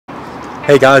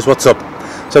Hey guys, what's up?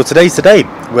 So today's the day.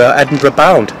 We're Edinburgh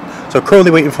bound. So currently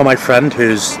waiting for my friend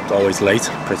who's always late,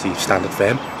 pretty standard for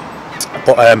him.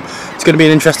 But it's going to be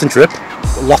an interesting trip,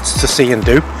 lots to see and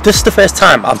do. This is the first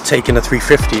time I'm taking a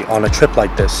 350 on a trip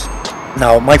like this.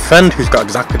 Now my friend who's got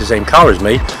exactly the same car as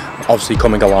me, obviously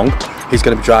coming along, he's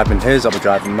going to be driving his, I'll be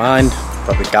driving mine,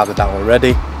 probably gathered that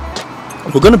already.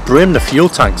 We're going to brim the fuel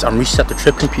tanks and reset the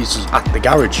trip computers at the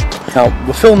garage. Now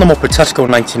we're filling them up with Tesco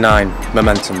 99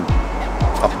 Momentum.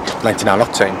 99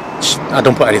 octane. I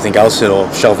don't put anything else in,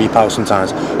 or Shell V-Power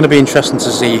sometimes. It's going to be interesting to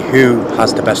see who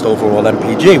has the best overall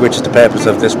MPG, which is the purpose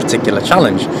of this particular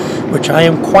challenge, which I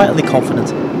am quietly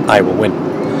confident I will win.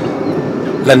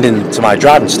 Lending to my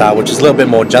driving style, which is a little bit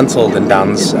more gentle than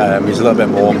Dan's. He's a little bit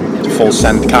more full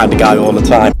send kind of guy all the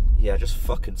time. Yeah, just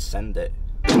fucking send it.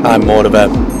 I'm more of a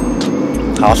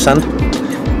half send,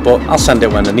 but I'll send it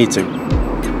when I need to.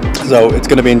 So it's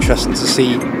going to be interesting to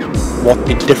see what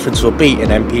the difference will be in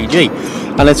MPG,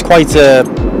 and it's quite a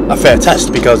fair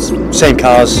test because same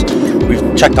cars,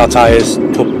 we've checked our tyres,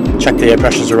 checked the air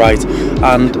pressures are right,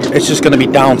 and it's just going to be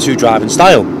down to driving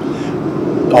style.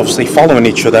 Obviously following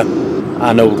each other.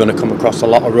 I know we're going to come across a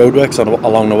lot of roadworks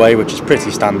along the way, which is pretty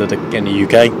standard in the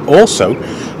UK. Also,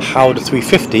 how the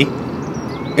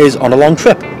 350 is on a long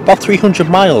trip, about 300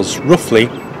 miles roughly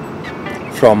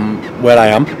from where I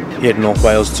am here in North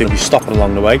Wales to be stopping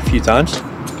along the way a few times.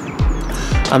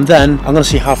 And then I'm going to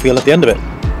see how I feel at the end of it.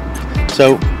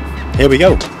 So here we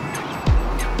go.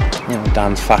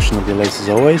 Dan's fashionably late as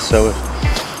always, so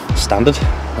standard.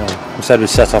 We said we'd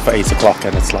set off at 8 o'clock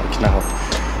and it's like now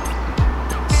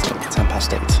it's like 10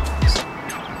 past 8.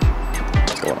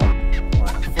 What's going on?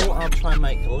 Right, I thought I'd try and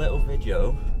make a little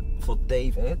video for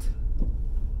David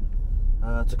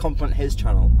to compliment his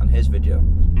channel and his video.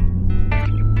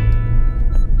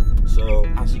 So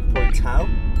as you can probably tell,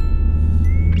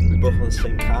 we both have the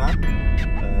same car.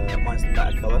 Mine's the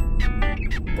better colour.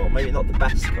 Well, maybe not the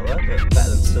best colour, but better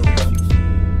than silver.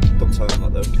 Don't tell him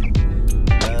that though.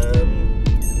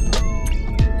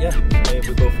 Yeah, maybe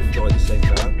we both enjoy the same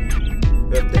car.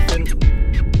 We have different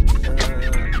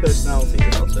personalities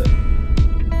about it.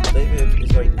 David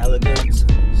is very elegant,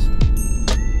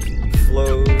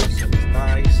 flows, he's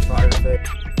nice, fire effect.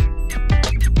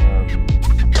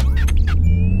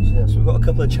 So we've got a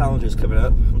couple of challenges coming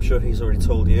up. I'm sure he's already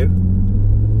told you.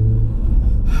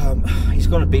 He's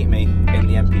going to beat me in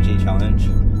the MPG challenge,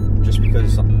 just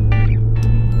because, you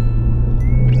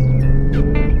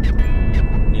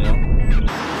know.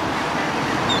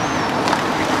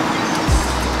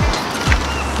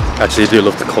 Actually, I do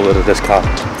love the colour of this car.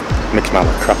 Makes me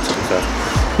look crap, to be fair.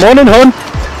 Morning, hon.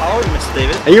 How are you, Mr.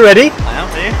 David? Are you ready? I am,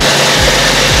 are you?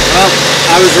 Well,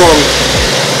 I was wrong.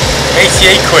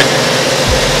 88 quid.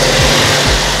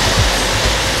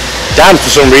 Dan, for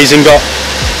some reason, got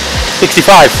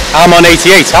 65. I'm on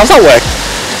 88. How's that work?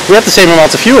 We had the same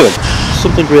amount of fuel in.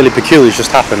 Something really peculiar just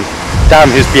happened.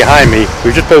 Dan, who's behind me,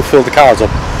 we just both filled the cars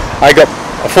up. I got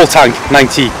a full tank,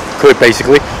 90 quid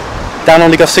basically. Dan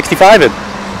only got 65 in.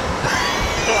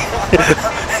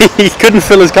 He couldn't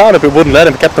fill his car up, it wouldn't let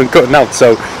him, kept on cutting out.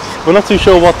 So we're not too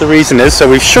sure what the reason is. So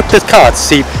we've shook this car to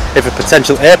see if a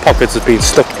potential air pocket has been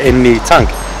stuck in the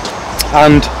tank.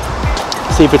 And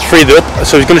see if it's freed up.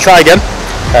 So he's going to try again.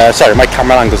 Sorry, my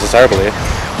camera angles are terrible here.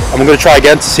 And we're going to try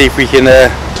again to see if we can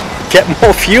get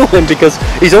more fuel in, because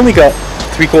he's only got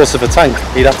 3/4 of a tank.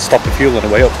 He'd have to stop the fuel on the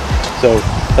way up. So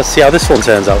let's see how this one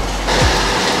turns out.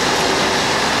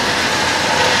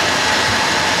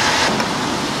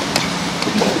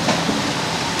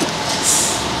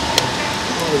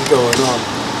 What is going on?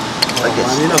 Oh,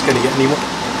 man, you're not going to get any more.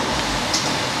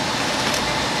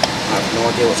 I have no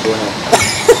idea what's going on.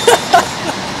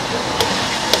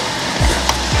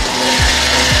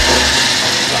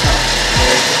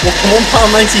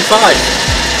 £1.95.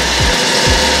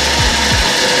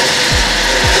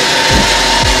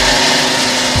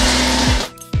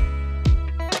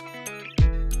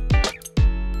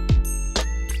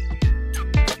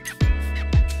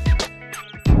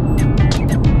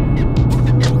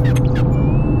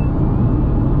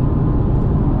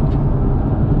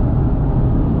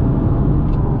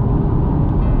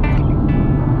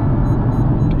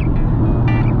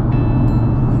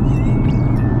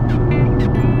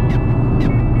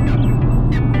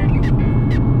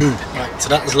 So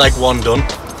that is leg one done.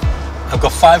 I've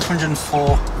got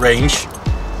 504 range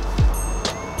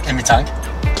in my tank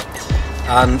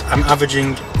and I'm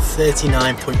averaging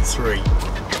 39.3.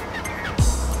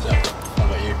 So, how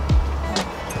about you?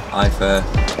 I've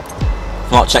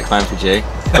not checked my MPG,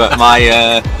 but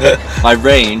my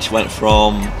range went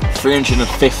from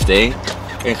 350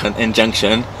 in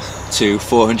junction to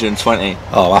 420.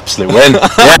 Oh, absolute win.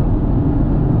 Yeah.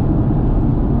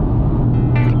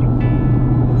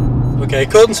 Okay,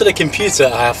 according to the computer,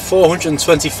 I have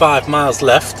 425 miles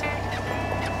left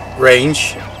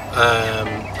range,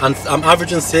 and I'm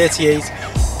averaging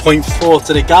 38.4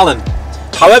 to the gallon.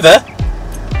 However,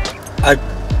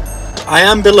 I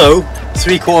am below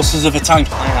 3/4 of a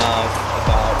tank. I have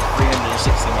about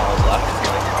 360 miles left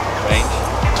range.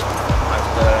 I've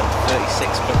done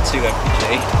 36.2 mpg.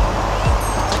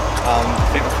 I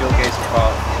think my fuel gauge is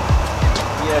about,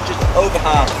 yeah, just over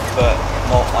half, but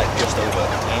not like just over,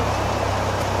 you know?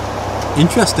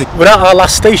 Interesting. We're at our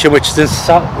last station, which is in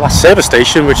last service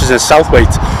station, which is in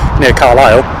Southwaite, near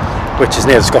Carlisle, which is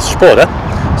near the Scottish border.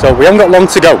 So we haven't got long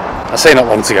to go. I say not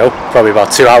long to go, probably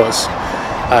about 2 hours.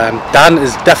 Dan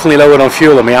is definitely lower on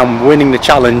fuel than me. I'm winning the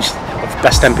challenge of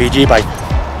best MPG by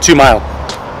 2 miles.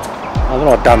 I don't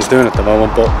know what Dan's doing at the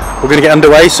moment, but we're going to get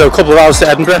underway. So a couple of hours to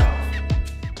Edinburgh.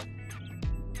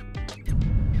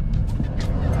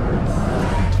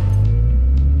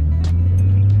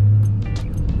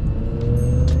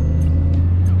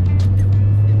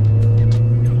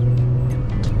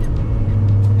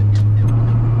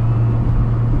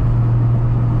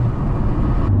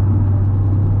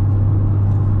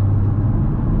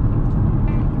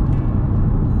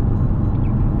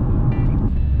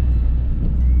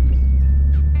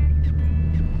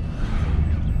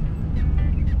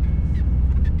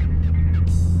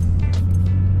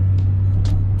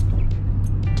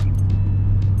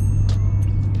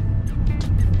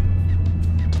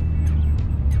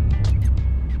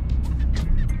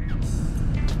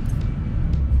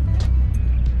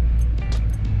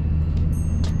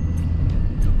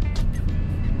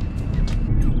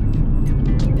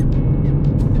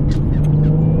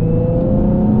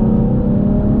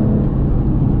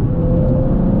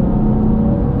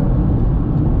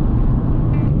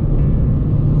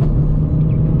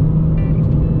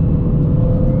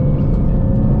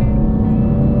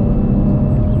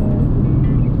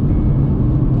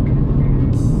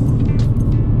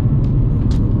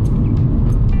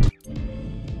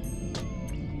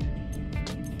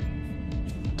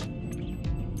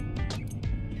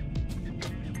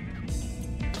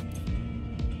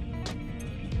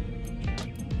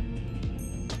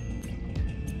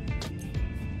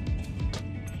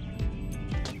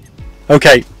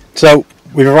 Okay, so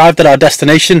we've arrived at our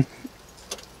destination.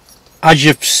 As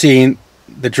you've seen,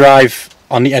 the drive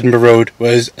on the Edinburgh road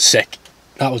was sick.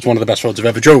 That was one of the best roads I've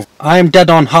ever drove. I am dead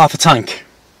on half a tank.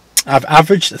 I've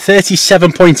averaged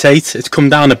 37.8. It's come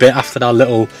down a bit after that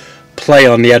little play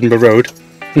on the Edinburgh road.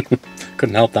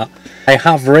 Couldn't help that. I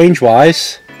have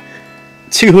range-wise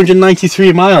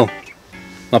 293 mile.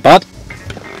 Not bad.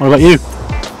 What about you?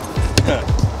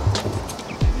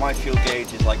 My fuel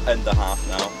gauge is like under half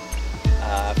now.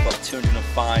 I've got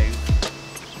 205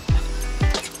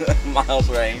 miles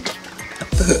range.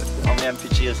 And the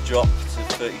MPG has dropped to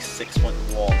 36.1.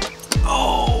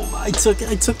 Oh, I took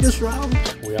this round.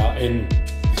 We are in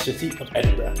the city of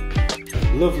Edinburgh.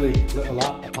 Lovely little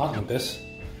apartment this.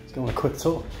 Let's go on a quick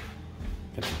tour.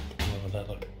 Come over there,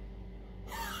 look.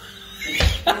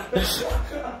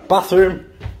 Bathroom,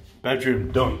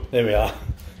 bedroom, done. There we are.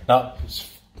 That's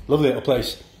a lovely little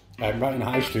place. Right in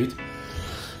High Street.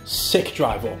 Sick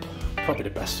drive up. Probably the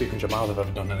best 200 miles I've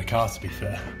ever done in a car, to be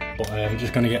fair. But I'm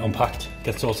just going to get unpacked,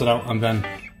 get sorted out, and then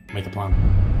make a plan.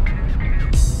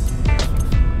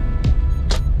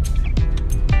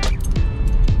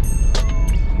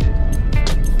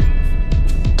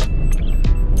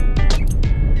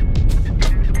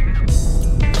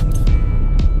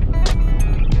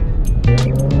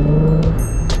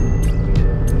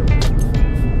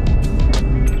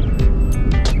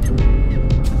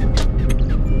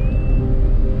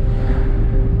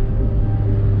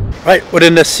 Right, we're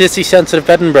in the city centre of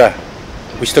Edinburgh.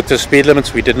 We stuck to the speed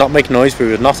limits, we did not make noise, we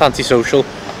were not antisocial.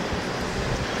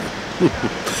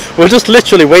 We're just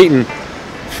literally waiting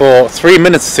for 3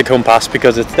 minutes to come past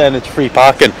because it's free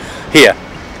parking here.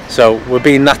 So we're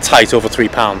being that tight over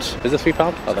 £3. Is it £3?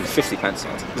 I don't know. 50 pence.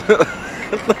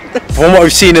 From what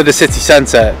we've seen in the city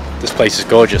centre, this place is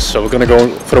gorgeous. So we're going to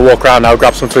go for a walk around now,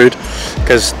 grab some food,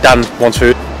 because Dan wants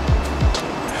food.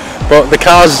 But the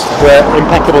cars were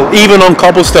impeccable, even on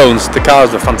cobblestones. The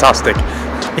cars were fantastic.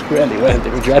 They really weren't. They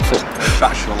were dreadful.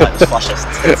 Fractional lights, flashes.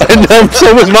 No,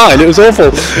 so was mine. It was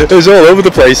awful. It was all over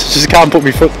the place. Just can't put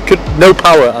me foot. No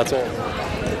power at all.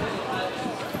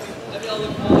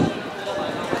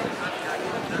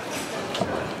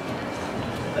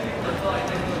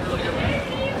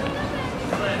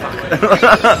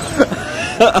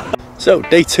 So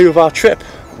day 2 of our trip.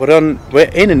 we're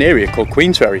in an area called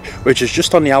Queensferry, which is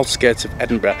just on the outskirts of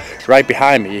Edinburgh. Right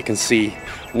behind me you can see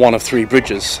one of 3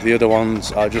 bridges, the other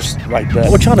ones are just right there.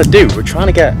 What we're trying to do, we're trying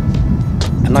to get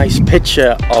a nice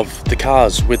picture of the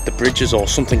cars with the bridges or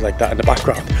something like that in the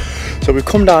background. So we've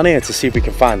come down here to see if we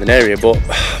can find an area, but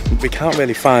we can't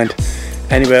really find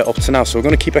anywhere up to now, so we're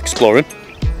going to keep exploring,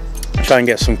 try and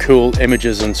get some cool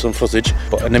images and some footage.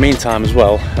 But in the meantime as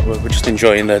well, we're just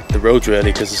enjoying the roads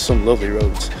really, because there's some lovely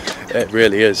roads. It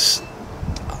really is.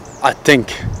 I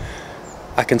think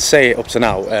I can say up to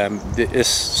now, this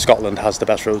Scotland has the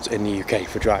best roads in the UK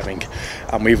for driving,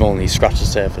 and we've only scratched the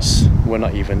surface. We're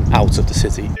not even out of the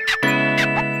city.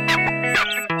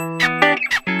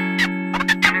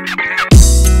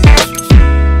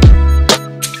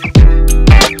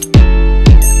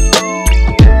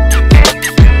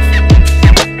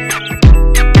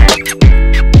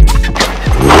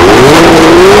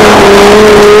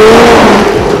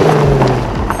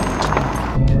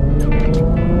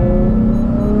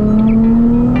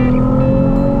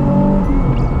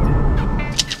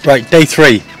 Right, day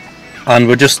 3, and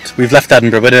we've left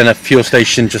Edinburgh. We're in a fuel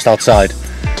station just outside.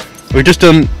 We've just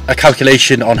done a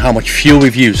calculation on how much fuel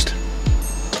we've used.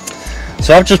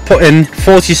 So I've just put in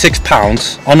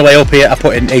 £46. On the way up here I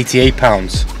put in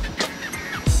 £88.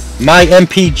 My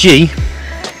MPG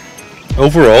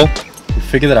overall, we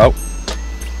figured it out,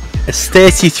 is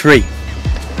 33,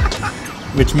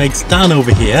 which makes Dan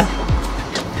over here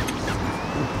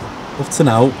up to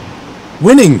now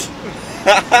winning.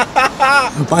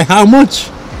 By how much?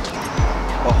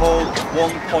 A whole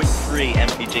 1.3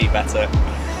 MPG better.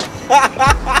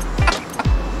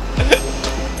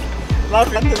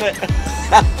 Love ending it.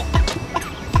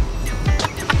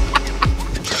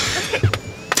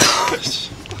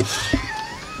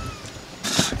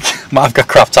 I've got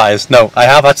crap tyres. No, I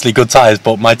have actually good tyres,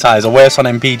 but my tyres are worse on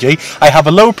MPG. I have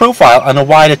a lower profile and a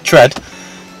wider tread,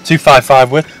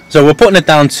 255 width. So we're putting it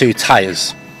down to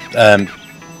tyres.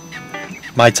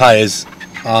 My tyres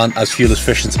aren't as fuel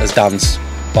efficient as Dan's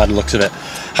by the looks of it.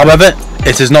 However,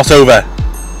 it is not over.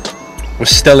 We're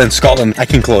still in Scotland. I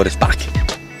can claw this back.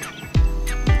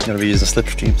 I'm going to be using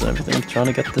slipstreams and everything, trying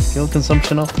to get the fuel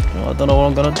consumption up. Well, I don't know what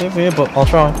I'm going to do here, but I'll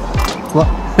try. What?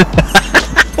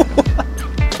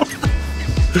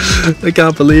 I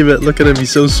can't believe it. Look at him,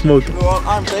 he's so smug. Well,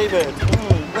 I'm David.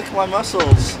 Look at my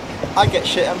muscles. I get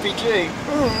shit MPG.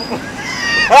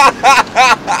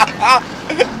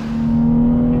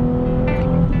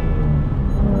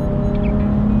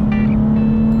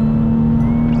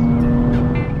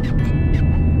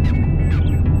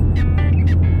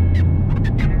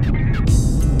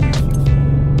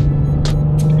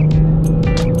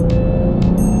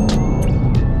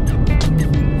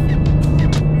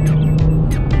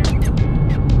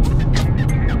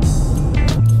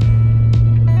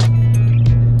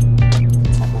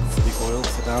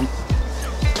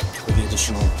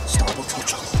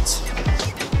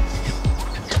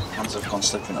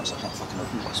 Slippery now, so I can't fucking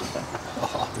open it or something.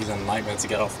 Oh, these are a nightmare to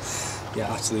get off.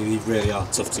 Yeah, actually, they really are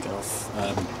tough to get off.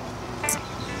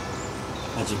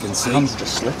 As you can see, my hands are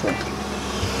just slipping.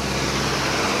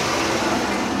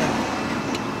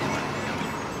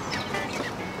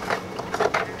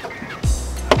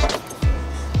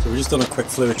 So we've just done a quick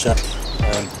fluid check.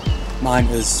 Mine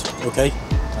is okay.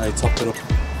 I topped it up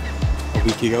a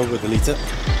week ago with a litre.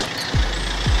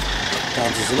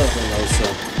 Dan's is a little bit low, so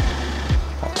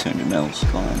 200 mils,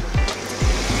 come on.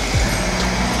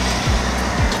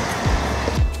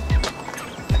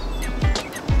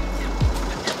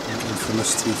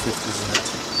 Infamous 250s and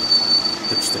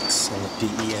dipsticks on the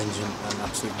DE engine, and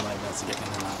absolute nightmare to get in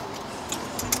and out.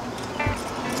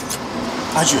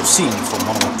 As you have seen from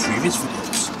one of my previous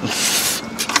videos.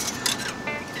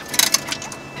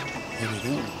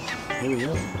 Here we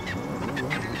go.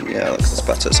 Yeah, looks it's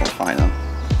better, it's on fire now.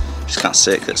 Just can't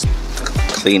see it because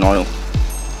it's clean oil.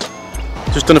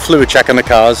 Just done a fluid check on the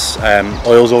cars,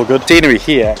 oil's all good. Scenery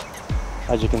here,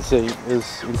 as you can see,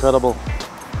 is incredible.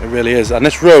 It really is. And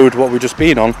this road, what we've just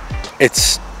been on,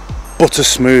 it's butter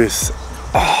smooth.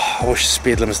 Oh, I wish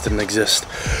speed limits didn't exist.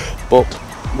 But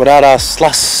we're at our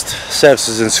last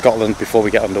services in Scotland before we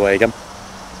get underway again.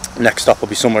 Next stop will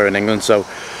be somewhere in England, so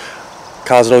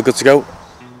cars are all good to go.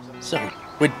 So,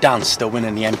 with Dan still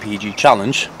winning the MPG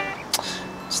challenge,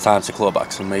 it's time to claw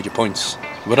back some major points.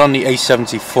 We're on the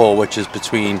A74, which is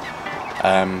between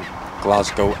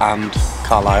Glasgow and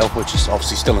Carlisle, which is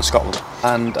obviously still in Scotland.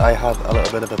 And I had a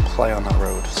little bit of a play on that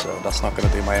road, so that's not going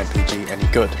to do my MPG any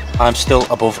good. I'm still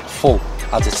above full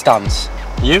as it stands.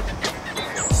 You?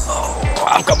 Oh,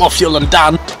 I've got more fuel than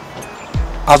Dan.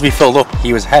 As we filled up,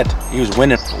 he was ahead. He was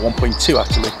winning for 1.2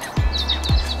 actually.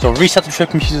 So reset the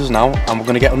trip computers now, and we're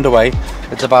going to get underway.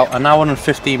 It's about an hour and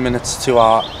 15 minutes to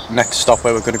our next stop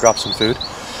where we're going to grab some food,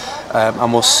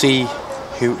 and we'll see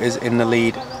who is in the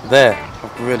lead there.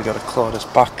 I've really got to claw this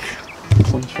back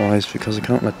points-wise because I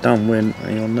can't let Dan win,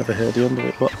 and you'll never hear the end of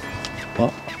it. What?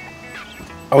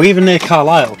 Are we even near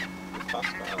Carlisle?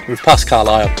 We've passed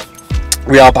Carlisle.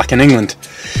 We are back in England.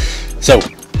 So,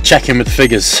 checking with the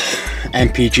figures,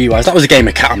 MPG-wise, that was a game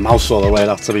of cat and mouse all the way,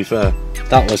 that, to be fair.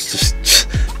 That was just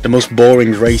the most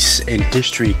boring race in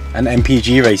history, an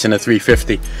MPG race in a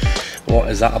 350. What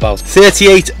is that about?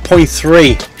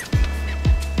 38.3.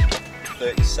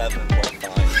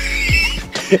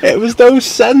 37.5. It was those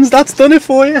sends, that's done it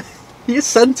for you. You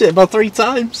sent it about 3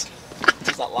 times.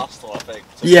 Just that last one, I think.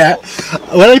 Yeah,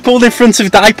 when I pulled in front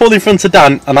of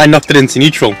Dan and I knocked it into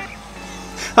neutral.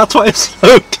 That's why I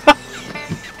slowed down.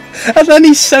 And then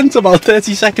he sent about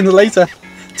 30 seconds later.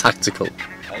 Tactical.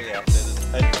 Oh yeah,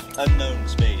 unknown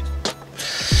speed.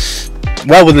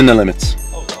 Well within the limits.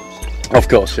 Oh, obviously. Of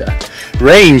course, yeah.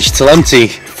 Range till empty,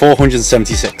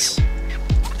 476.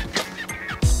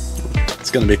 It's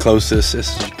going to be close, this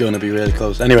is going to be really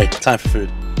close. Anyway, time for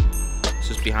food. This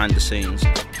is behind the scenes.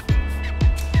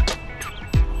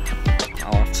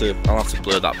 I'll have to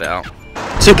blur that bit out.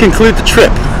 To conclude the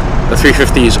trip, the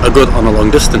 350s are good on a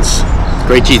long distance.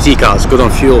 Great GT cars, good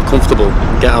on fuel, comfortable.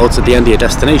 Get out at the end of your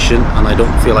destination and I don't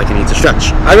feel like I need to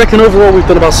stretch. I reckon overall we've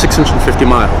done about 650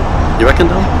 miles. You reckon,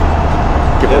 Dan?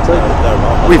 Give or take.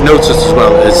 We've noticed as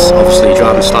well is obviously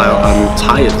driving style and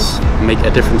tyres make a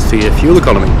difference to your fuel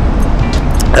economy.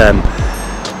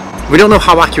 We don't know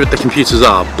how accurate the computers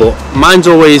are, but mine's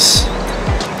always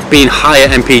been higher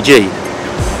MPG.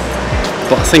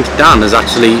 But I think Dan is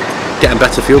actually getting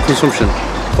better fuel consumption.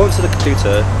 According to the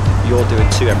computer, you're doing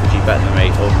 2 MPG better than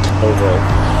me overall,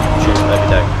 shooting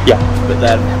every day. Yeah. But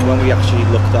then when we actually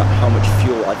looked at how much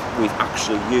fuel we've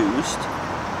actually used,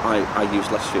 I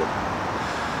used less fuel.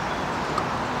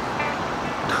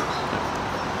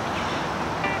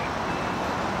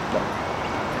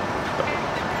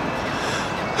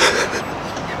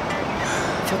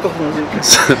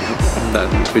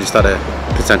 We just had a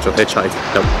potential hitchhike.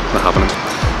 Nope, not happening.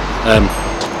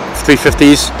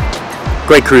 350s,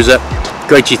 great cruiser,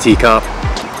 great GT car,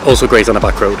 also great on a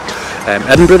back road.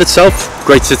 Edinburgh itself,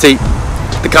 great city.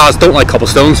 The cars don't like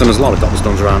cobblestones, and there's a lot of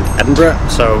cobblestones around Edinburgh,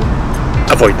 so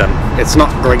avoid them. It's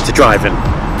not great to drive in,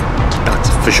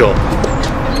 that's for sure.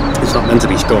 It's not meant to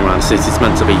be going around cities, it's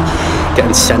meant to be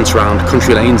getting sent around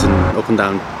country lanes and up and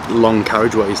down long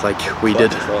carriageways like we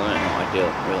did. Ideal,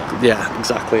 really. Yeah,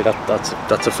 exactly.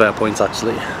 That's a fair point,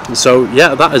 actually. So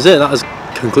yeah, that is it. That is the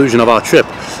conclusion of our trip.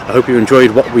 I hope you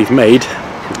enjoyed what we've made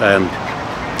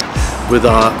with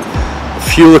our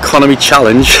fuel economy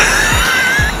challenge.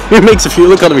 Who makes a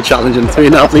fuel economy challenge in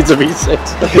 3.5 litre V6?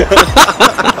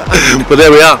 But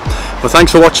there we are. Well,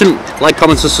 thanks for watching. Like,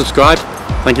 comment and subscribe.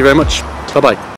 Thank you very much. Bye bye.